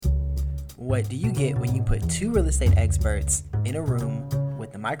What do you get when you put two real estate experts in a room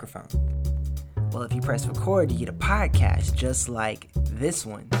with a microphone? Well, if you press record, you get a podcast just like this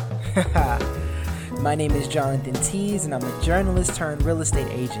one. My name is Jonathan Tees, and I'm a journalist turned real estate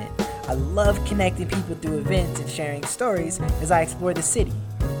agent. I love connecting people through events and sharing stories as I explore the city.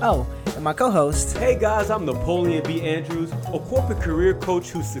 Oh, and my co-host... Hey guys, I'm Napoleon B. Andrews, a corporate career coach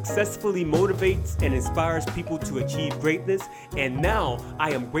who successfully motivates and inspires people to achieve greatness. And now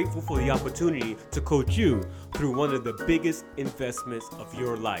I am grateful for the opportunity to coach you through one of the biggest investments of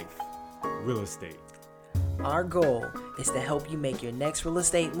your life, real estate. Our goal is to help you make your next real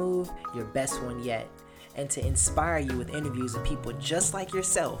estate move your best one yet, and to inspire you with interviews of people just like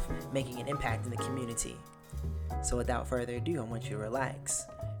yourself making an impact in the community. So without further ado, I want you to relax,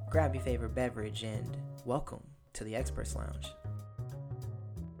 grab your favorite beverage, and welcome to the Experts Lounge.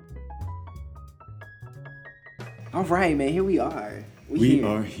 All right, man, here we are. We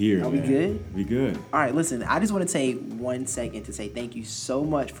are here. Are we good? We good. All right, listen, I just want to take 1 second to say thank you so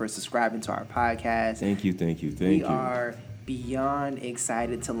much for subscribing to our podcast. Thank you. We are beyond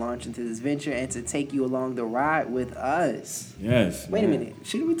excited to launch into this venture and to take you along the ride with us. Yes. Wait a minute.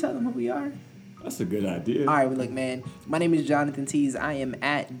 Shouldn't we tell them who we are? That's a good idea. All right, well, look, man. My name is Jonathan Tees. I am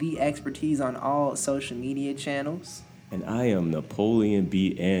at The Expertise on all social media channels. And I am Napoleon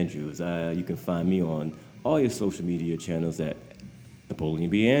B. Andrews. You can find me on all your social media channels at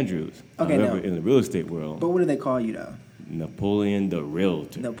Napoleon B. Andrews. Okay, However, no. in the real estate world. But what do they call you, though? Napoleon the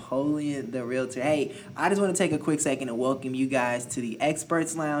Realtor. Napoleon the Realtor. Hey, I just want to take a quick second to welcome you guys to the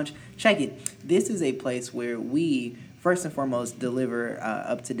Experts Lounge. Check it. This is a place where we, first and foremost, deliver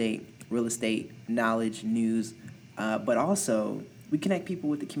up-to-date real estate knowledge, news, but also we connect people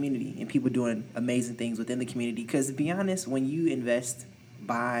with the community and people doing amazing things within the community. Because to be honest, when you invest,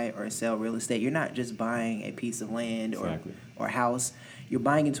 buy, or sell real estate, you're not just buying a piece of land or house. You're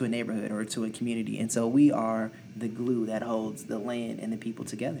buying into a neighborhood or to a community. And so we are the glue that holds the land and the people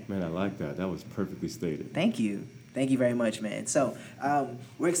together. Man, I like that. That was perfectly stated. Thank you. Thank you very much, man. So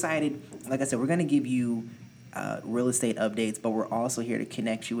we're excited. Like I said, we're going to give you real estate updates, but we're also here to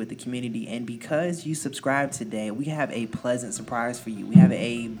connect you with the community. And because you subscribe today, we have a pleasant surprise for you. We have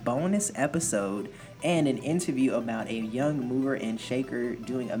a bonus episode and an interview about a young mover and shaker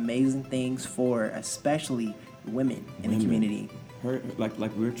doing amazing things for especially women in the community. Her,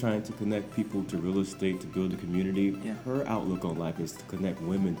 like we're trying to connect people to real estate to build a community. Yeah. Her outlook on life is to connect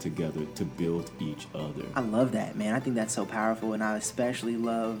women together to build each other. I love that, man. I think that's so powerful, and I especially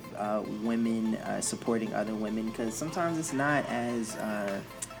love women supporting other women, because sometimes it's not as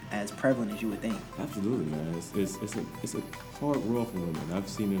prevalent as you would think. Absolutely, man. It's a hard world for women. I've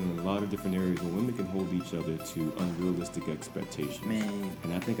seen it in a lot of different areas where women can hold each other to unrealistic expectations. Man.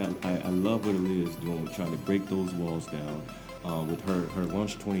 And I think I love what Aaliyah is doing with trying to break those walls down. With her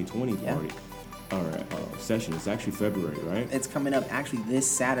Launch 2020 party or session. It's actually February, right? It's coming up actually this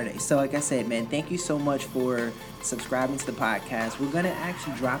Saturday. So like I said, man, thank you so much for subscribing to the podcast. We're going to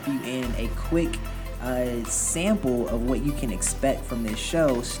actually drop you in a quick sample of what you can expect from this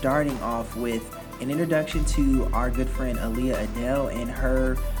show, starting off with an introduction to our good friend Aaliyah Adele and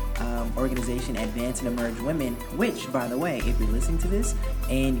her organization Advance and Emerge Women, which, by the way, if you're listening to this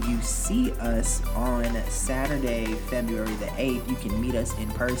and you see us on Saturday, February the 8th, you can meet us in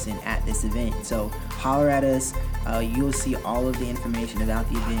person at this event. So holler at us. You'll see all of the information about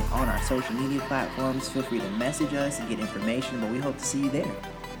the event on our social media platforms. Feel free to message us and get information, but we hope to see you there.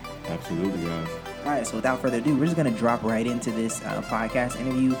 Absolutely, guys. All right, so without further ado, we're just going to drop right into this podcast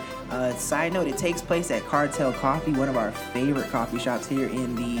interview. Side note, it takes place at Cartel Coffee, one of our favorite coffee shops here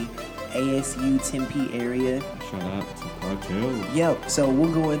in the ASU Tempe area. Shout out to Cartel. Yep, so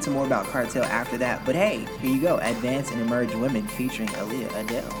we'll go into more about Cartel after that. But hey, here you go, Advance and Emerge Women featuring Aaliyah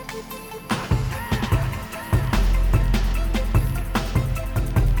Adele.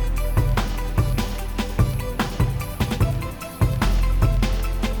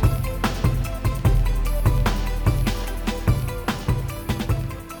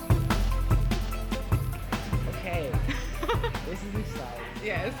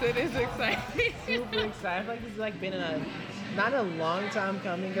 Yes, it is exciting. Super excited. I feel like this has been not a long time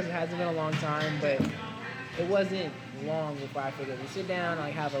coming, because it hasn't been a long time, but it wasn't long before I figured we sit down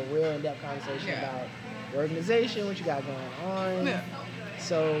and have a real in-depth conversation about your organization, what you got going on. Yeah.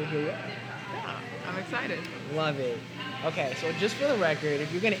 So here we are. Yeah, I'm excited. Love it. Okay, so just for the record,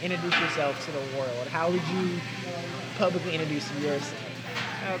 if you're going to introduce yourself to the world, how would you publicly introduce yourself?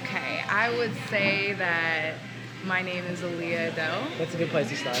 Okay, I would say that my name is Aaliyah Adele. That's a good place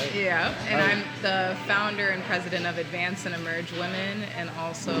to start. Yeah, and I'm the founder and president of Advance and Emerge Women, and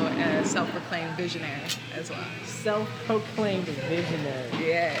also a self-proclaimed visionary as well. Self-proclaimed visionary.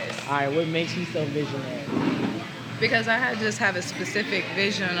 Yes. All right, what makes you so visionary? Because I just have a specific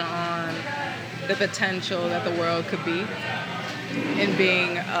vision on the potential that the world could be in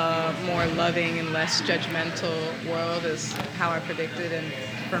being a more loving and less judgmental world is how I predicted. And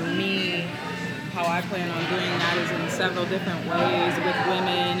for me, how I plan on doing that is in several different ways with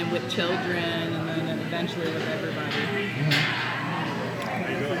women and with children and then eventually with everybody.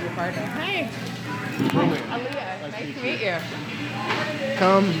 This is your partner. Hi. Aaliyah, nice to meet you.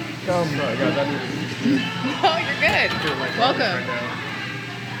 Come. Sorry, guys, I need No, you're good. Welcome.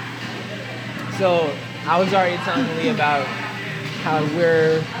 So I was already telling Aaliyah about how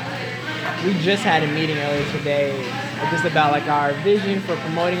we just had a meeting earlier today just about like our vision for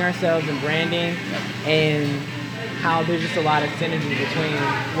promoting ourselves and branding, and how there's just a lot of synergy between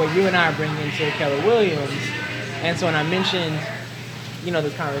what you and I are bringing to Keller Williams. And so when I mentioned,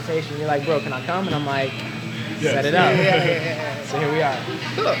 this conversation, you're like, bro, can I come? And I'm like, set it up. Yeah. So here we are.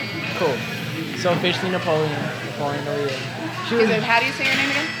 Cool. So officially Napoleon Aaliyah. How do you say your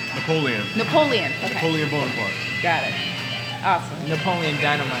name again? Napoleon. Okay. Napoleon Bonaparte. Got it. Awesome. Napoleon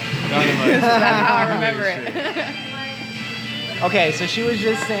Dynamite. That's how I remember it. Okay, so she was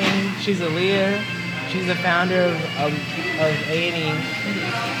just saying she's Aaliyah. She's the founder of A&E,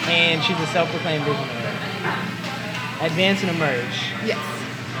 and she's a self-proclaimed visionary. Advance and Emerge. Yes.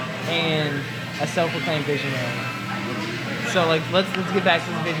 And a self-proclaimed visionary. So let's get back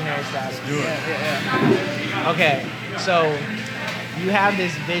to the visionary side. Do it. Yeah. Okay, so you have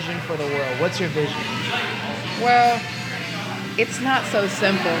this vision for the world. What's your vision? Well, it's not so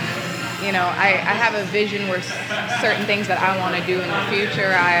simple. I have a vision where certain things that I want to do in the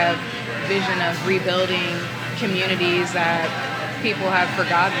future. I have a vision of rebuilding communities that people have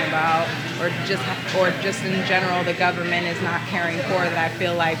forgotten about, or just in general, the government is not caring for, that I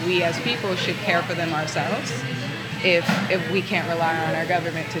feel like we as people should care for them ourselves if we can't rely on our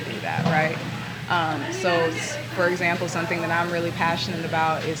government to do that, right? So, for example, something that I'm really passionate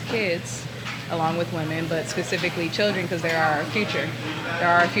about is kids, along with women, but specifically children, because they're our future. They're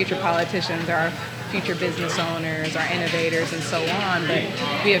our future politicians, they're our future business owners, our innovators, and so on. But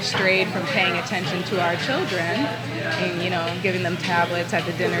we have strayed from paying attention to our children and, giving them tablets at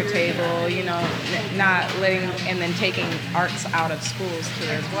the dinner table, not letting, and then taking arts out of schools too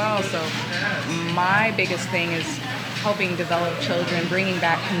as well. So my biggest thing is helping develop children, bringing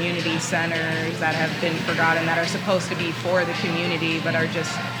back community centers that have been forgotten, that are supposed to be for the community, but are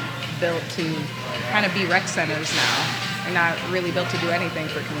just built to kind of be rec centers now. They're not really built to do anything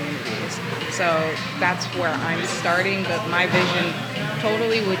for communities. So that's where I'm starting, but my vision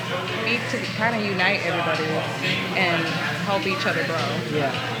totally would be to kind of unite everybody and help each other grow.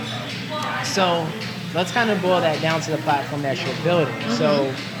 Yeah. So let's kind of boil that down to the platform that you're building. Mm-hmm.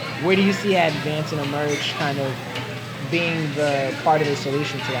 So where do you see Advance and Emerge kind of being the part of the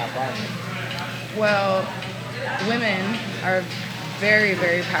solution to that problem? Well, women are very,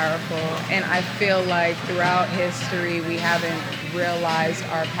 very powerful, and I feel like throughout history we haven't realized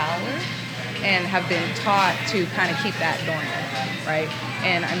our power and have been taught to kind of keep that dormant, right?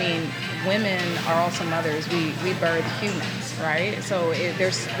 And I mean, women are also mothers. We birth humans, right? So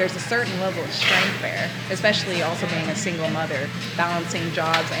there's a certain level of strength there, especially also being a single mother, balancing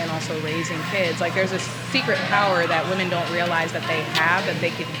jobs and also raising kids. Like, there's a secret power that women don't realize that they have, that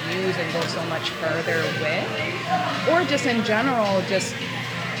they could use and go so much further with. Or just in general, just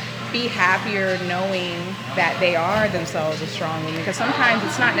be happier knowing that they are themselves a strong woman. Because sometimes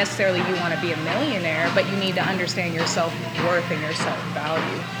it's not necessarily you want to be a millionaire, but you need to understand your self-worth and your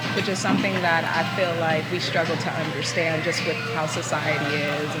self-value, which is something that I feel like we struggle to understand just with how society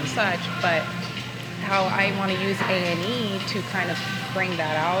is and such. But how I want to use A&E to kind of bring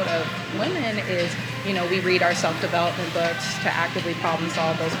that out of women is, we read our self-development books to actively problem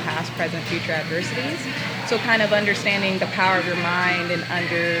solve those past, present, future adversities. So kind of understanding the power of your mind and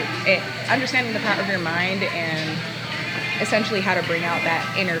understanding the power of your mind and essentially how to bring out that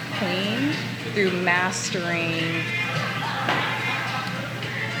inner queen through mastering,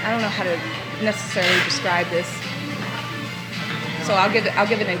 I don't know how to necessarily describe this. So I'll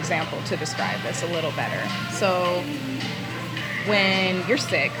give an example to describe this a little better. So when you're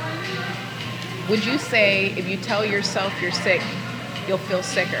sick, would you say if you tell yourself you're sick, you'll feel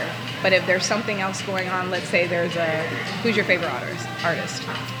sicker? But if there's something else going on, let's say who's your favorite artist?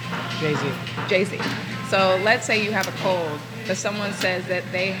 Jay-Z. So let's say you have a cold, but someone says that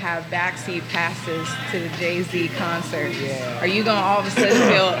they have backseat passes to the Jay-Z concert. Yeah. Are you gonna all of a sudden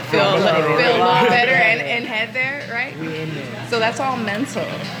feel a little better and head there, right? So that's all mental.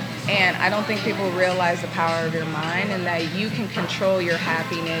 And I don't think people realize the power of your mind and that you can control your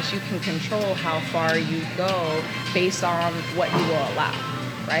happiness. You can control how far you go based on what you will allow,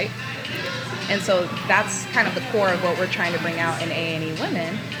 right? And so that's kind of the core of what we're trying to bring out in A&E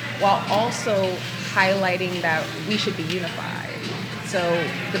Women, while also highlighting that we should be unified. So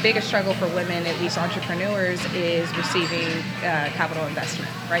the biggest struggle for women, at least entrepreneurs, is receiving capital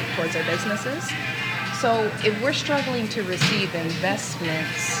investment, right, towards their businesses. So if we're struggling to receive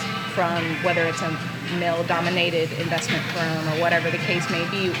investments from whether it's a male-dominated investment firm or whatever the case may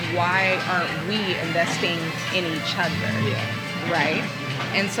be, why aren't we investing in each other, right?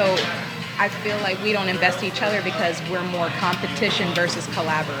 And so I feel like we don't invest in each other because we're more competition versus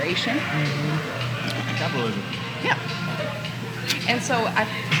collaboration. Capitalism. Yeah. And so I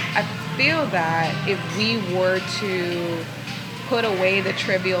feel that if we were to put away the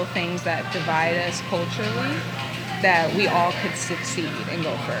trivial things that divide us culturally, that we all could succeed and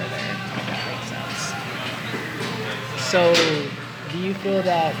go further, if that makes sense. So do you feel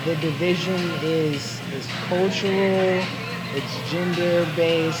that the division is cultural, it's gender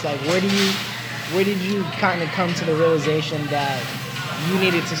based? Like where did you kind of come to the realization that you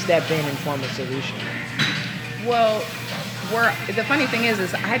needed to step in and form a solution? Well, the funny thing is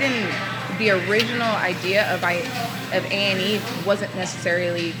the original idea of A&E wasn't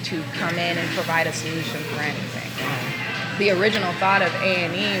necessarily to come in and provide a solution for anything. The original thought of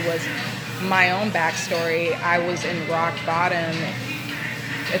A&E was my own backstory. I was in rock bottom,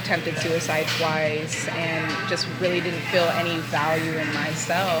 attempted suicide twice, and just really didn't feel any value in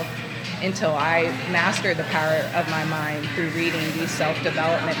myself until I mastered the power of my mind through reading these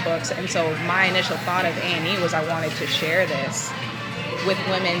self-development books. And so my initial thought of A&E was I wanted to share this with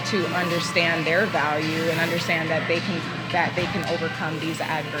women to understand their value and understand that they can overcome these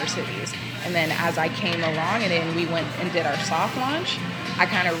adversities. And then as I came along and we went and did our soft launch, I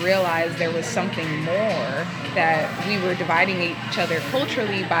kind of realized there was something more, that we were dividing each other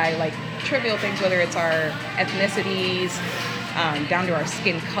culturally by like trivial things, whether it's our ethnicities, down to our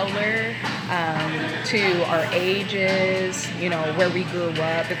skin color, to our ages, where we grew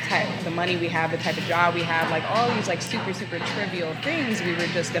up, the money we have, the type of job we have, like all these like super, super trivial things, we were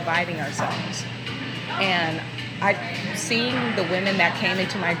just dividing ourselves. And seeing the women that came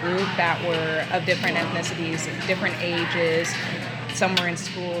into my group that were of different ethnicities, different ages, some were in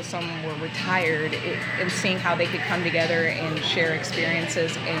school, some were retired, and seeing how they could come together and share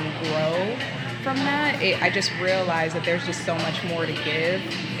experiences and grow from that, I just realized that there's just so much more to give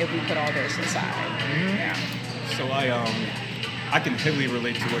if we put all this aside. Yeah. So I can heavily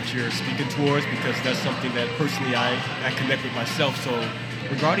relate to what you're speaking towards, because that's something that personally I connect with myself. So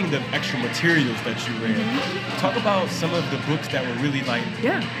regarding the extra materials that you read, talk about some of the books that were really like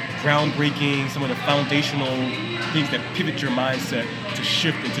groundbreaking, some of the foundational things that pivot your mindset to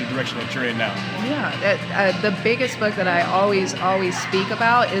shift into the direction that you're in now. Yeah, the biggest book that I always speak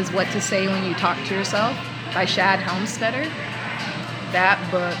about is What to Say When You Talk to Yourself by Shad Helmstetter. That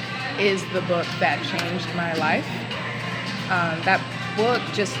book is the book that changed my life. That book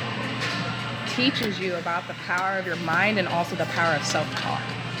just teaches you about the power of your mind and also the power of self-talk.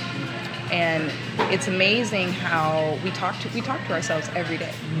 And it's amazing how we talk to ourselves every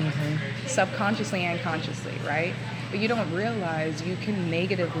day, subconsciously and consciously, right? But you don't realize you can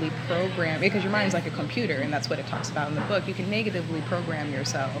negatively program, because your mind's like a computer, and that's what it talks about in the book. You can negatively program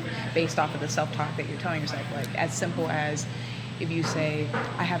yourself based off of the self-talk that you're telling yourself, like as simple as if you say,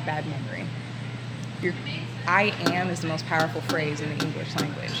 I have bad memory. I am is the most powerful phrase in the English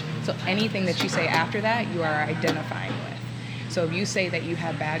language. So anything that you say after that, you are identifying with. So if you say that you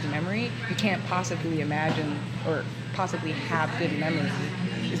have bad memory, you can't possibly imagine or possibly have good memory.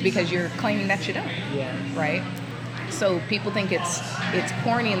 It's because you're claiming that you don't, right? So people think it's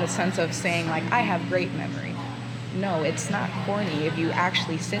corny in the sense of saying like, I have great memory. No, it's not corny. If you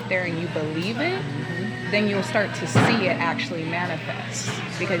actually sit there and you believe it, then you'll start to see it actually manifest,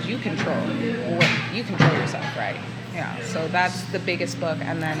 because you control yourself, right? Yeah. So that's the biggest book.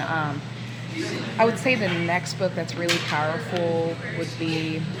 And then I would say the next book that's really powerful would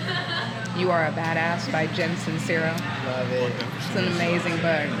be You Are a Badass by Jen Sincero. Love it. It's an amazing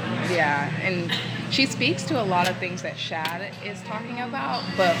book. Yeah. And she speaks to a lot of things that Shad is talking about,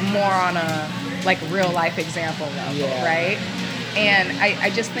 but more on a like real life example level, right? And I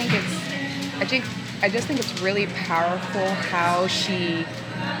just think it's really powerful how she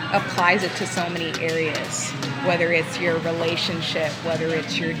applies it to so many areas, whether it's your relationship, whether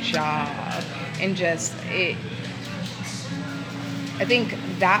it's your job, and just it. I think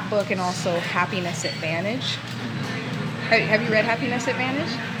that book, and also Happiness Advantage. Have you read Happiness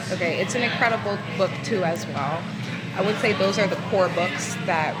Advantage? Okay, it's an incredible book too as well. I would say those are the core books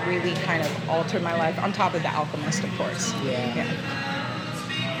that really kind of altered my life, on top of The Alchemist, of course. Yeah.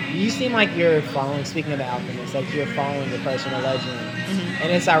 you seem like you're following, speaking of The Alchemist, like you're following the personal legend.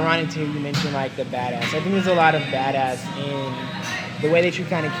 And it's ironic to hear you mention like the badass. I think there's a lot of badass in the way that you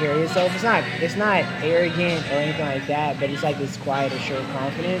kind of carry yourself. It's not arrogant or anything like that, but it's like this quiet, assured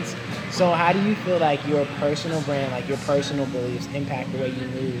confidence. So how do you feel like your personal brand, like your personal beliefs impact the way you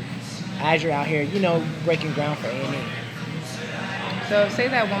move as you're out here, you know, breaking ground for A&E? So say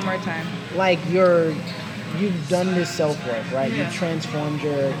that one more time. Like you've done this self-work, right? Yeah. You've transformed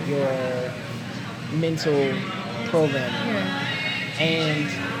your mental programming. Yeah. And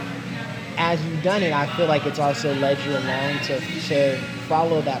as you've done it, I feel like it's also led you along to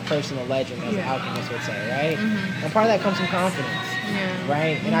follow that personal legend, as the alchemist would say, right? And part of that comes from confidence,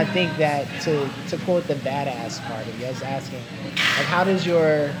 right? And I think that to quote the badass part of you, I was asking, like, how does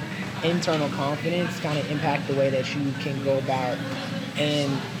your internal confidence kind of impact the way that you can go about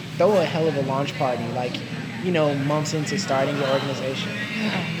and throw a hell of a launch party, like, you know, months into starting your organization?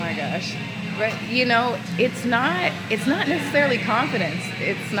 Oh my gosh. But, you know, it's not necessarily confidence.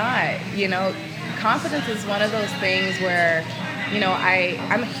 It's not, you know, confidence is one of those things where, you know,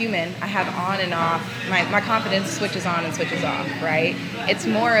 I'm a human. I have on and off. My confidence switches on and switches off, right? It's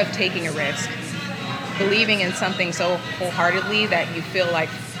more of taking a risk, believing in something so wholeheartedly that you feel like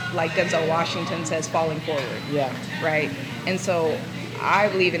Denzel Washington says, falling forward. Yeah. Right? And so I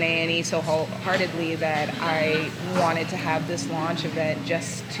believe in A&E so wholeheartedly that I wanted to have this launch event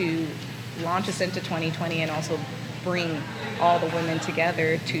just to launch us into 2020 and also bring all the women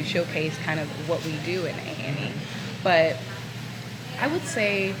together to showcase kind of what we do in A&E. But I would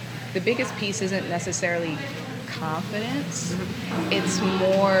say the biggest piece isn't necessarily confidence. It's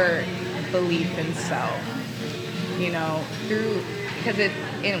more belief in self. You know, because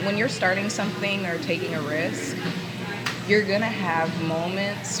when you're starting something or taking a risk, you're gonna have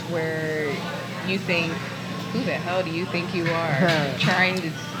moments where you think, who the hell do you think you are trying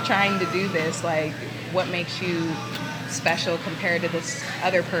to do this? Like, what makes you special compared to this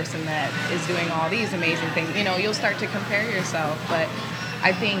other person that is doing all these amazing things? You know, you'll start to compare yourself. But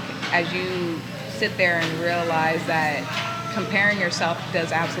I think as you sit there and realize that comparing yourself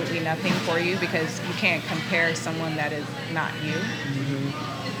does absolutely nothing for you, because you can't compare someone that is not you.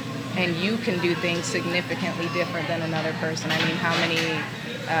 And you can do things significantly different than another person. I mean, how many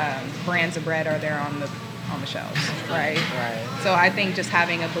brands of bread are there on the shelves, right? So I think just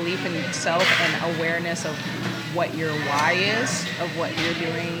having a belief in self and awareness of what your why is, of what you're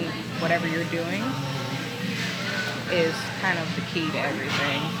doing, whatever you're doing, is kind of the key to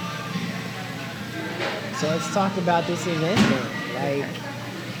everything. So let's talk about this event then. Like,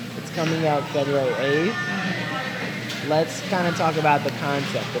 it's coming out February 8th. Let's kind of talk about the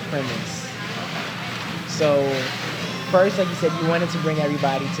concept, the premise. So first, like you said, you wanted to bring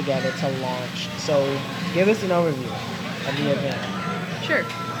everybody together to launch. So give us an overview of the event. Sure.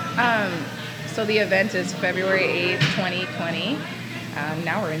 So the event is February 8th, 2020.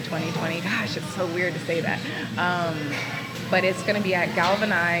 Now we're in 2020. Gosh, it's so weird to say that. But it's going to be at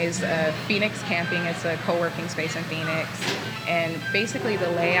Galvanize Phoenix Camping. It's a co-working space in Phoenix. And basically the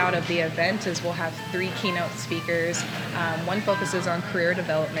layout of the event is we'll have 3 keynote speakers. One focuses on career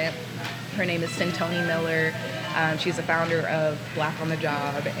development. Her name is Cintoni Miller. She's the founder of Black on the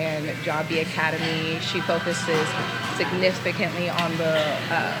Job and Job Bee Academy. She focuses significantly on the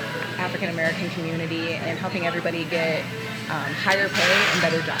African American community and helping everybody get higher pay and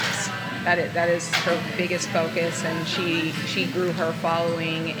better jobs. That is her biggest focus, and she grew her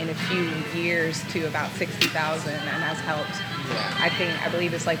following in a few years to about 60,000, and has helped. I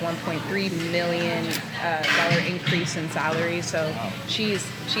believe it's like $1.3 million increase in salary. So she's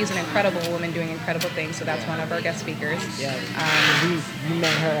an incredible woman doing incredible things. So that's one of our guest speakers. Yeah. You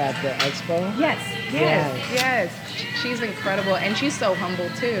met her at the expo? Yes. She's incredible, and she's so humble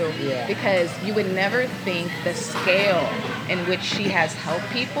too. Yeah. Because you would never think the scale in which she has helped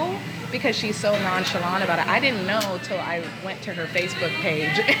people, because she's so nonchalant about it. I didn't know till I went to her Facebook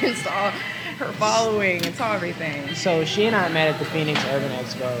page and saw her following and saw everything. So she and I met at the Phoenix Urban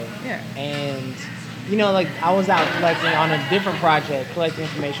Expo. Yeah. And, you know, like, I was out collecting on a different project, collecting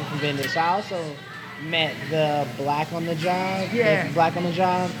information from vendors. So I also met the Black on the Job. Yeah. Black on the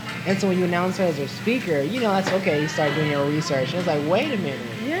Job. And so when you announce her as a speaker, you know, that's okay. You start doing your research. And it's like, wait a minute.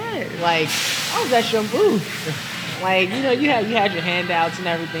 Yeah. Like, I was at your booth. Like, you know, you had your handouts and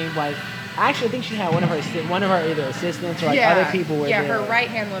everything. Like, I actually think she had one of her either assistants or like other people were there. Yeah, her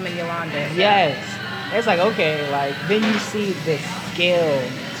right-hand woman, Yolanda. Yes. It's like, okay, like, then you see the scale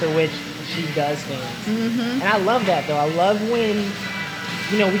to which she does things. And I love that, though. I love when,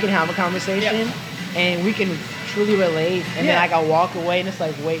 you know, we can have a conversation and we can truly relate, and then like I walk away and it's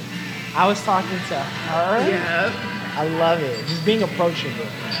like, wait, I was talking to her? Yeah. I love it. Just being approachable.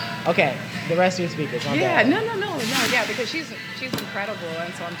 Okay, the rest of your speakers. Yeah, no, yeah, because she's incredible,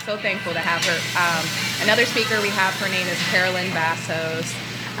 and so I'm so thankful to have her. Another speaker we have, her name is Carolyn Bassos,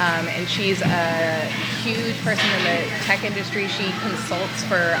 and she's a huge person in the tech industry. She consults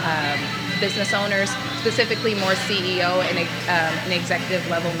for business owners, specifically more CEO and executive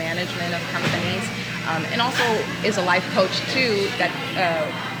level management of companies, and also is a life coach too. That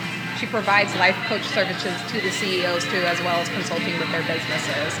she provides life coach services to the CEOs too, as well as consulting with their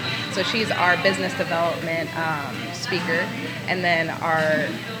businesses. So she's our business development speaker. And then our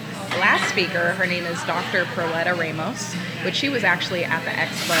last speaker, her name is Dr. Perletta Ramos, which she was actually at the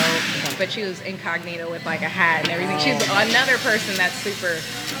expo, but she was incognito with like a hat and everything. She's another person that's super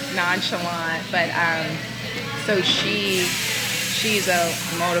nonchalant, but so she's a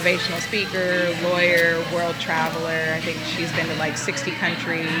motivational speaker, lawyer, world traveler. I think she's been to like 60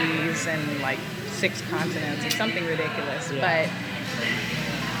 countries and like 6 continents. It's something ridiculous. Yeah. But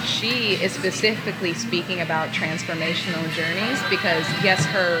she is specifically speaking about transformational journeys because, yes,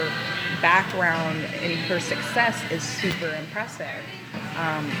 her background and her success is super impressive.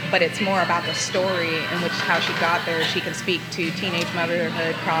 But it's more about the story in which how she got there. She can speak to teenage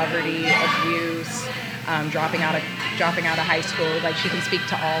motherhood, poverty, abuse, dropping out of high school. Like, she can speak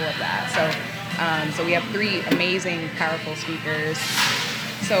to all of that. So we have 3 amazing, powerful speakers.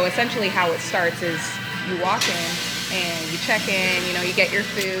 So essentially how it starts is you walk in and you check in, you get your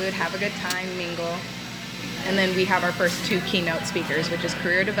food, have a good time, mingle. And then we have our first 2 keynote speakers, which is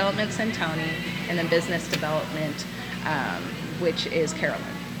career development, Santoni, and then business development, which is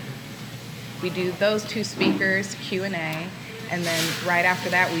Carolyn. We do those 2 speakers, Q&A, and then right after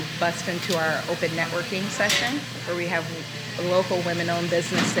that, we bust into our open networking session where we have local women-owned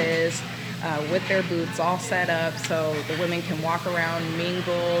businesses with their booths all set up so the women can walk around,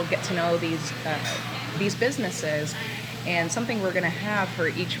 mingle, get to know these businesses. And something we're going to have for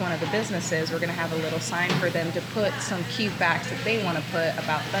each one of the businesses, we're going to have a little sign for them to put some key facts that they want to put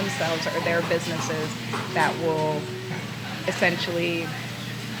about themselves or their businesses that will essentially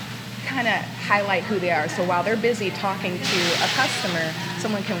kind of highlight who they are. So while they're busy talking to a customer,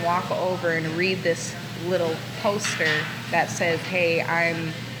 someone can walk over and read this little poster that says, hey,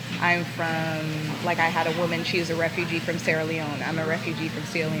 I'm from, like I had a woman, she's a refugee from Sierra Leone. I'm a refugee from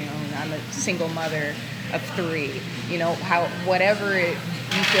Sierra Leone. I'm a single mother of 3. Whatever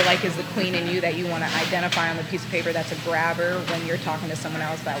you feel like is the queen in you that you want to identify on the piece of paper, that's a grabber when you're talking to someone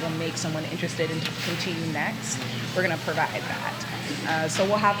else that will make someone interested in talking to you next. We're going to provide that. So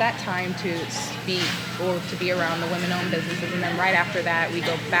we'll have that time to speak or to be around the women-owned businesses. And then right after that, we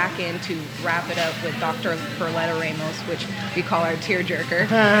go back in to wrap it up with Dr. Perletta Ramos, which we call our tearjerker,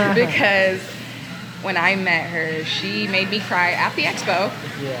 because when I met her, she made me cry at the expo.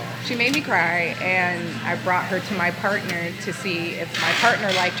 Yeah. She made me cry, and I brought her to my partner to see if my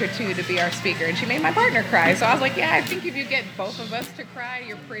partner liked her too to be our speaker, and she made my partner cry. So I was like, yeah, I think if you get both of us to cry,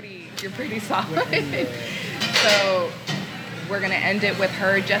 you're pretty solid. So we're gonna end it with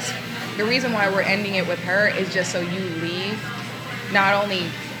her. Just the reason why we're ending it with her is just so you leave not only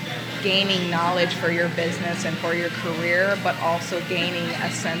gaining knowledge for your business and for your career, but also gaining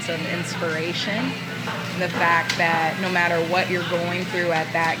a sense of inspiration. The fact that no matter what you're going through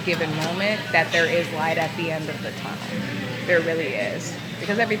at that given moment, that there is light at the end of the tunnel. There really is.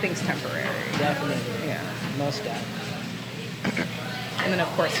 Because everything's temporary. Definitely. Yeah. Most definitely. And then of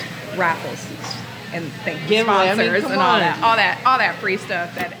course, raffles and thank you Giveaway. sponsors Come and all on. that free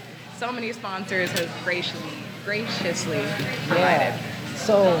stuff that so many sponsors have graciously provided.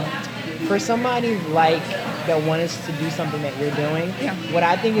 So, for somebody like that wants to do something that you're doing, what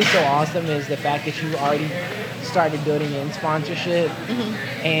I think is so awesome is the fact that you already started building in sponsorship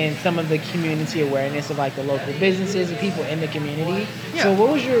and some of the community awareness of like the local businesses and people in the community. Yeah. So, what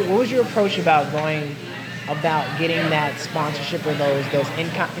was your approach about getting that sponsorship or those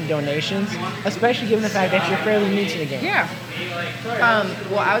in-kind donations, especially given the fact that you're fairly new to the game? Yeah.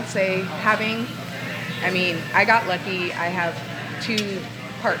 Well, I would say I got lucky. I have 2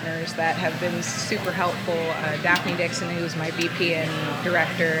 partners that have been super helpful. Daphne Dixon, who's my VP and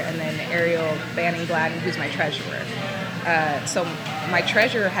director, and then Ariel Banning Gladden, who's my treasurer. So my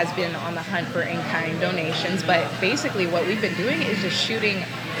treasurer has been on the hunt for in-kind donations, but basically what we've been doing is just shooting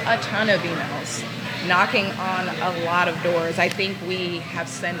a ton of emails, knocking on a lot of doors. I think we have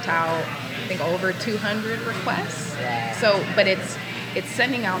sent out, over 200 requests. Wow. So, but it's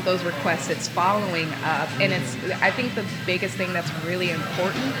sending out those requests, it's following up, and I think the biggest thing that's really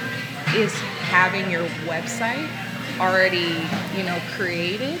important is having your website already,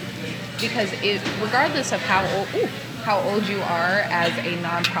 created, because regardless of how old you are as a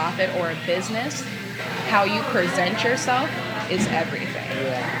nonprofit or a business, how you present yourself is everything.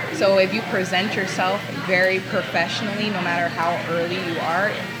 Yeah. So if you present yourself very professionally, no matter how early you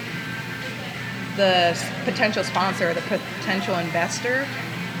are, the potential sponsor or the potential investor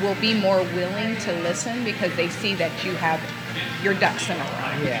will be more willing to listen because they see that you have your ducks in a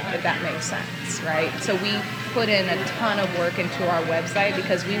row, if that makes sense, right? So we put in a ton of work into our website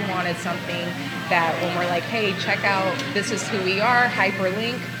because we wanted something that when we're like, hey, check out, this is who we are,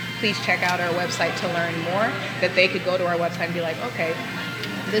 hyperlink, please check out our website to learn more, that they could go to our website and be like, okay,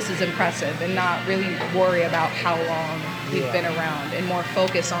 this is impressive, and not really worry about how long we've been around and more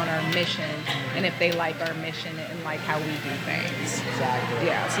focus on our mission and if they like our mission and like how we do things. Exactly.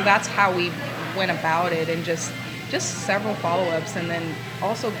 Yeah, so that's how we went about it, and just several follow-ups, and then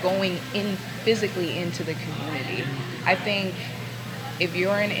also going in physically into the community. I think if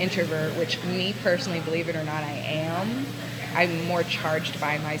you're an introvert, which me personally, believe it or not, I am, I'm more charged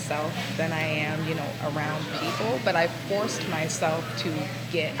by myself than I am, around people. But I forced myself to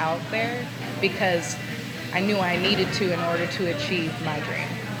get out there because I knew I needed to in order to achieve my dream,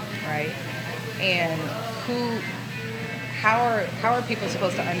 right? And how are people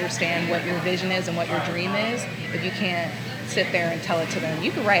supposed to understand what your vision is and what your dream is if you can't sit there and tell it to them?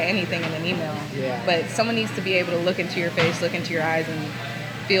 You can write anything in an email, but someone needs to be able to look into your face, look into your eyes, and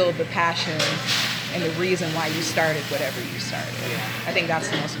feel the passion and the reason why you started whatever you started. I think that's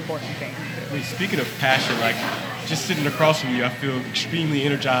the most important thing. Speaking of passion, like just sitting across from you, I feel extremely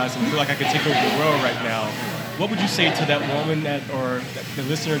energized and feel like I could take over the world right now. What would you say to that woman or the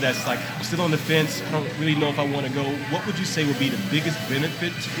listener that's like still on the fence, I don't really know if I want to go? What would you say would be the biggest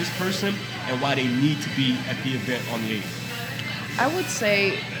benefit to this person and why they need to be at the event on the 8th? I would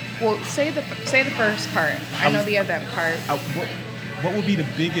say, say the first part. I know the event part. What would be the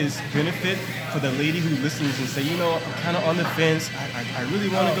biggest benefit for the lady who listens and say, I'm kind of on the fence. I really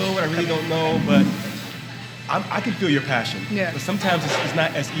want to go, but I really don't know. But I can feel your passion. Yeah. But sometimes it's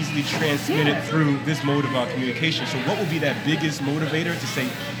not as easily transmitted through this mode of communication. So what would be that biggest motivator to say,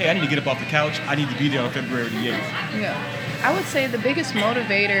 hey, I need to get up off the couch. I need to be there on February the 8th? Yeah. I would say the biggest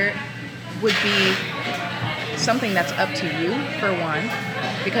motivator would be something that's up to you, for one,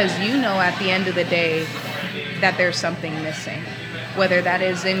 because at the end of the day that there's something missing. Whether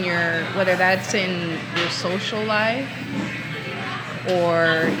that's in your social life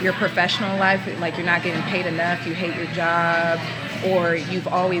or your professional life, like you're not getting paid enough, you hate your job, or you've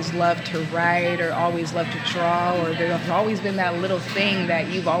always loved to write or always loved to draw, or there's always been that little thing that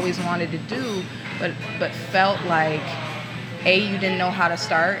you've always wanted to do, but felt like A, you didn't know how to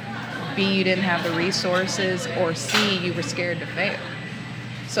start, B, you didn't have the resources, or C, you were scared to fail.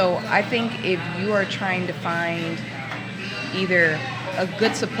 So I think if you are trying to find either a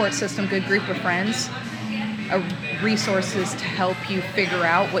good support system, good group of friends, resources to help you figure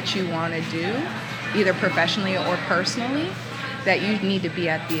out what you want to do, either professionally or personally, that you need to be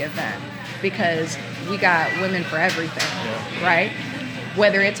at the event, because we got women for everything, right?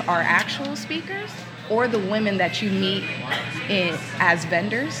 Whether it's our actual speakers or the women that you meet as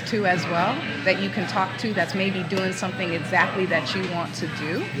vendors too as well, that you can talk to that's maybe doing something exactly that you want to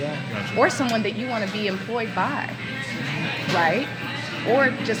do, or someone that you want to be employed by, right? Or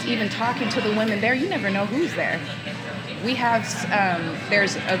just even talking to the women there, you never know who's there. We have,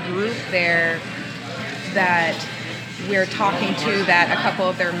 there's a group there that we're talking to that a couple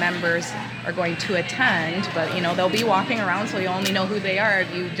of their members are going to attend, but they'll be walking around, so you only know who they are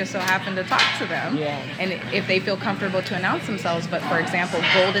if you just so happen to talk to them. And if they feel comfortable to announce themselves. But for example,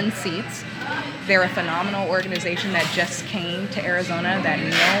 Golden Seats, they're a phenomenal organization that just came to Arizona that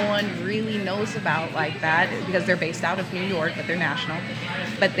no one really knows about like that, because they're based out of New York, but they're national.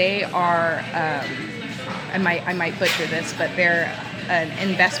 But they are, I might butcher this, but they're an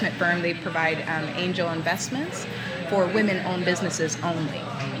investment firm. They provide angel investments for women-owned businesses only.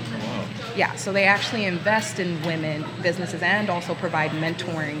 Yeah, so they actually invest in women businesses and also provide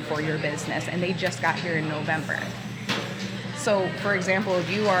mentoring for your business, and they just got here in November. So, for example, if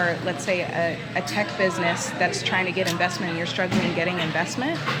you are, let's say, a tech business that's trying to get investment and you're struggling getting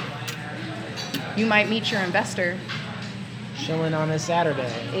investment, you might meet your investor. Chilling on a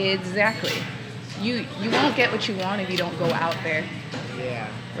Saturday. Exactly. You won't get what you want if you don't go out there. Yeah.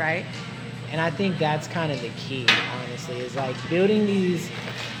 Right? And I think that's kind of the key, honestly, is like building these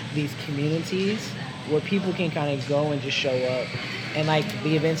communities where people can kind of go and just show up. And like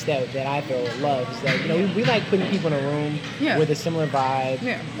the events that I love is that, we like putting people in a room with a similar vibe,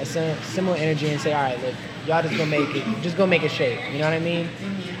 a similar energy, and say, all right, look, y'all just go make it shake. You know what I mean?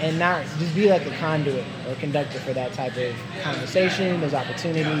 And not just be like a conduit or conductor for that type of conversation, those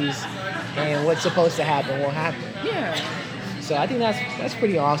opportunities, and what's supposed to happen will happen. Yeah. So I think that's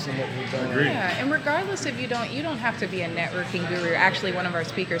pretty awesome what you're doing. Agreed. Yeah, and regardless if you don't have to be a networking guru. Actually, one of our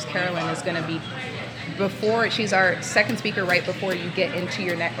speakers, Carolyn, is going to be she's our second speaker right before you get into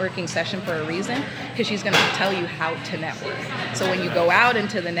your networking session for a reason, because she's going to tell you how to network. So when you go out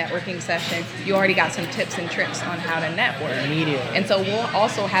into the networking session, you already got some tips and tricks on how to network. Immediately. And so we'll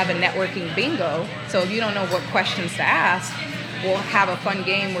also have a networking bingo. So if you don't know what questions to ask, we'll have a fun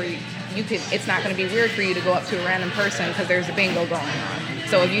game where it's not going to be weird for you to go up to a random person because there's a bingo going on.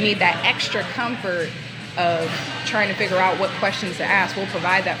 So if you need that extra comfort of trying to figure out what questions to ask, we'll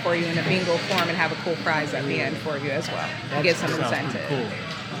provide that for you in a bingo form and have a cool prize at the end for you as well. Get some incentive. Cool.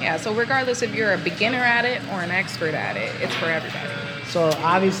 Yeah, so regardless if you're a beginner at it or an expert at it, it's for everybody. So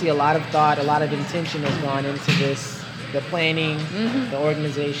obviously a lot of thought, a lot of intention has gone into this, the planning, the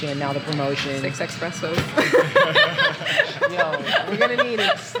organization, now the promotion. 6 espressos. Yo, we're going to need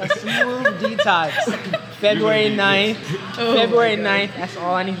a smooth detox. February 9th. February 9th. That's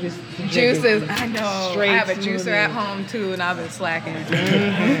all I need to drink. Juices, I know. Straight I have a smoothie. juicer at home too, and I've been slacking.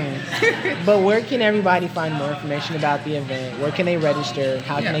 But where can everybody find more information about the event? Where can they register?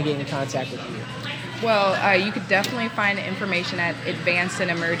 How can they get in contact with you? Well, you could definitely find information at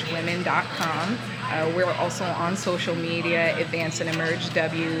advanceandemergewomen.com. We're also on social media, Advance and Emerge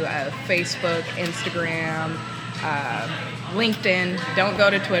W, Facebook, Instagram, LinkedIn. Don't go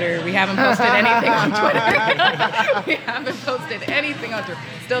to Twitter. We haven't posted anything on Twitter.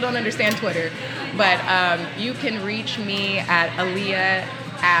 Still don't understand Twitter. But you can reach me at Aaliyah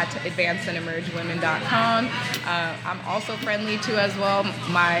at advanceandemergewomen.com. I'm also friendly too as well.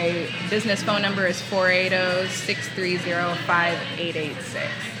 My business phone number is 480-630-5886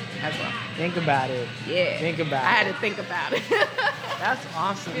 as well. Think about it. Yeah. Think about it. I had to think about it. That's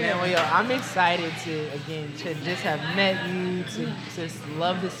awesome, man. Well, yo, I'm excited to just have met you, to just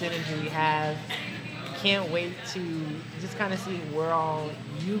love the synergy we have. Can't wait to just kind of see where all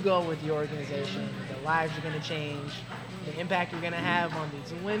you go with your organization, the lives you're going to change, the impact you're going to have on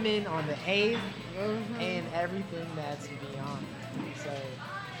these women, on the 8th, and everything that's beyond. So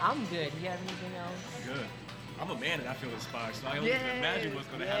I'm good. You have anything else? Good. I'm a man and I feel inspired, so I can imagine what's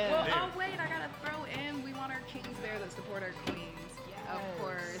going to happen Well, there. oh wait, I gotta throw in, we want our kings there that support our queens, of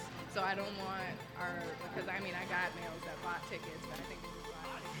course. So I don't want because I got males that bought tickets, but I think we just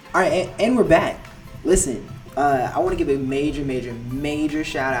bought tickets. All right, and we're back. Listen, I want to give a major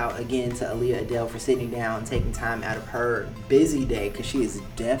shout out again to Aaliyah Adele for sitting down and taking time out of her busy day, because she is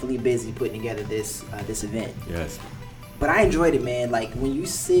definitely busy putting together this event. Yes. But I enjoyed it, man. Like, when you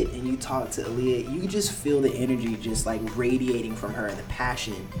sit and you talk to Aaliyah, you just feel the energy just like radiating from her and the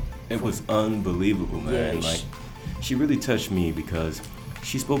passion. It was unbelievable, man. Yeah, Like, she really touched me because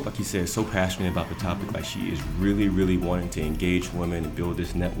she spoke, like you said, so passionate about the topic. Like, she is really, really wanting to engage women and build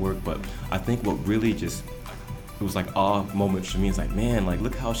this network. But I think what really just, it was like awe moments for me. It's like, man, like,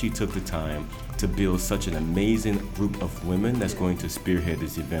 look how she took the time to build such an amazing group of women that's going to spearhead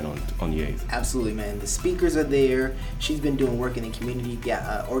this event on the 8th. Absolutely, man. The speakers are there. She's been doing work in the community,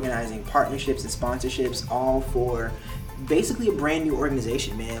 organizing partnerships and sponsorships, all for basically a brand new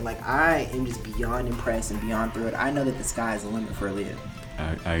organization, man. Like, I am just beyond impressed and beyond thrilled. I know that the sky is the limit for Aaliyah.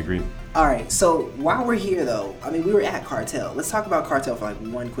 I agree. All right, so while we're here, though, we were at Cartel. Let's talk about Cartel for like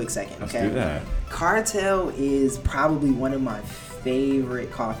one quick second, okay? Let's do that. Cartel is probably one of my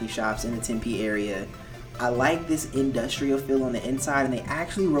favorite coffee shops in the Tempe area. I like this industrial feel on the inside, and they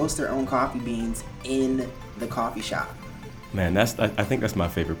actually roast their own coffee beans in the coffee shop. Man, I think that's my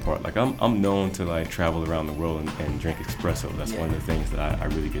favorite part. Like, I'm known to like travel around the world and drink espresso. That's one of the things that I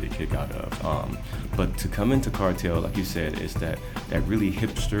really get a kick out of. But to come into Cartel, like you said, it's that really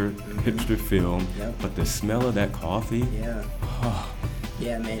hipster feel. Yep. But the smell of that coffee. Yeah.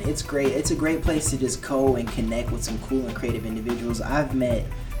 Yeah, man, it's great. It's a great place to just go and connect with some cool and creative individuals. I've met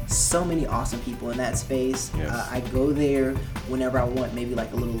so many awesome people in that space. Yes. I go there whenever I want maybe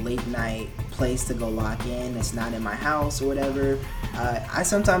like a little late night place to go lock in that's not in my house or whatever. I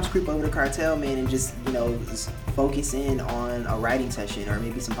sometimes creep over to Cartel, man, and just focus in on a writing session or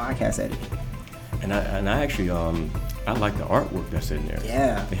maybe some podcast editing. And I actually I like the artwork that's in there.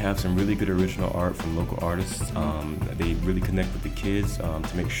 Yeah. They have some really good original art from local artists. They really connect with the kids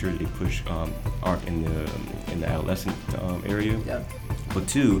to make sure they push art in the adolescent area. Yep. But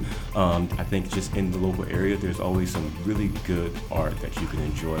two, I think just in the local area, there's always some really good art that you can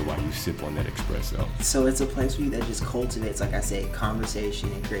enjoy while you sip on that espresso. So it's a place for you that just cultivates, like I said, conversation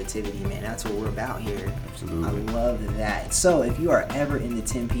and creativity, man. That's what we're about here. Absolutely. I love that. So if you are ever in the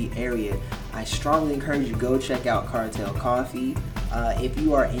Tempe area, I strongly encourage you to go check out Cartel Coffee. If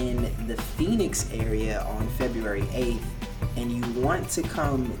you are in the Phoenix area on February 8th and you want to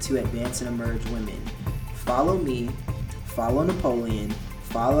come to Advance and Emerge Women, follow me, follow Napoleon,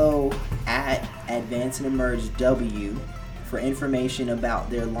 follow at Advance and Emerge W for information about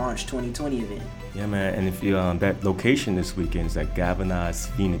their Launch 2020 event. Yeah, man. And if you that location this weekend is at Galvanize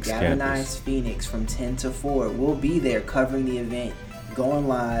Phoenix campus. Galvanize Phoenix from 10 to 4. We'll be there covering the event, going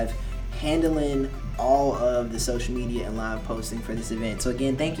live, handling all of the social media and live posting for this event. So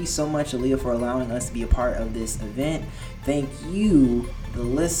again, thank you so much, Aaliyah, for allowing us to be a part of this event. Thank you, the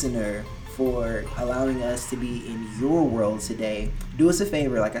listener, for allowing us to be in your world today. Do us a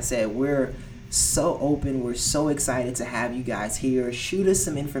favor. Like I said, we're so open. We're so excited to have you guys here. Shoot us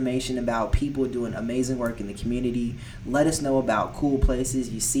some information about people doing amazing work in the community. Let us know about cool places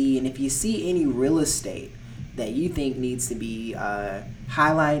you see. And if you see any real estate that you think needs to be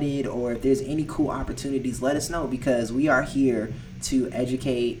highlighted, or if there's any cool opportunities, let us know, because we are here to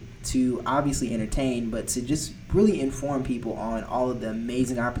educate, to obviously entertain, but to just really inform people on all of the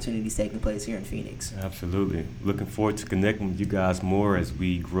amazing opportunities taking place here in Phoenix. Absolutely. Looking forward to connecting with you guys more as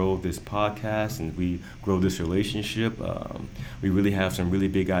we grow this podcast and we grow this relationship. We really have some really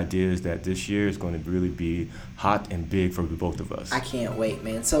big ideas that this year is going to really be hot and big for both of us. I can't wait,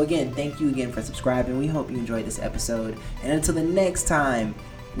 man. So again, thank you again for subscribing. We hope you enjoyed this episode. And until the next time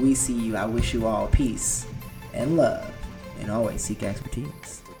we see you, I wish you all peace and love, and always seek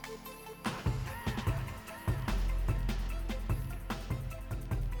expertise.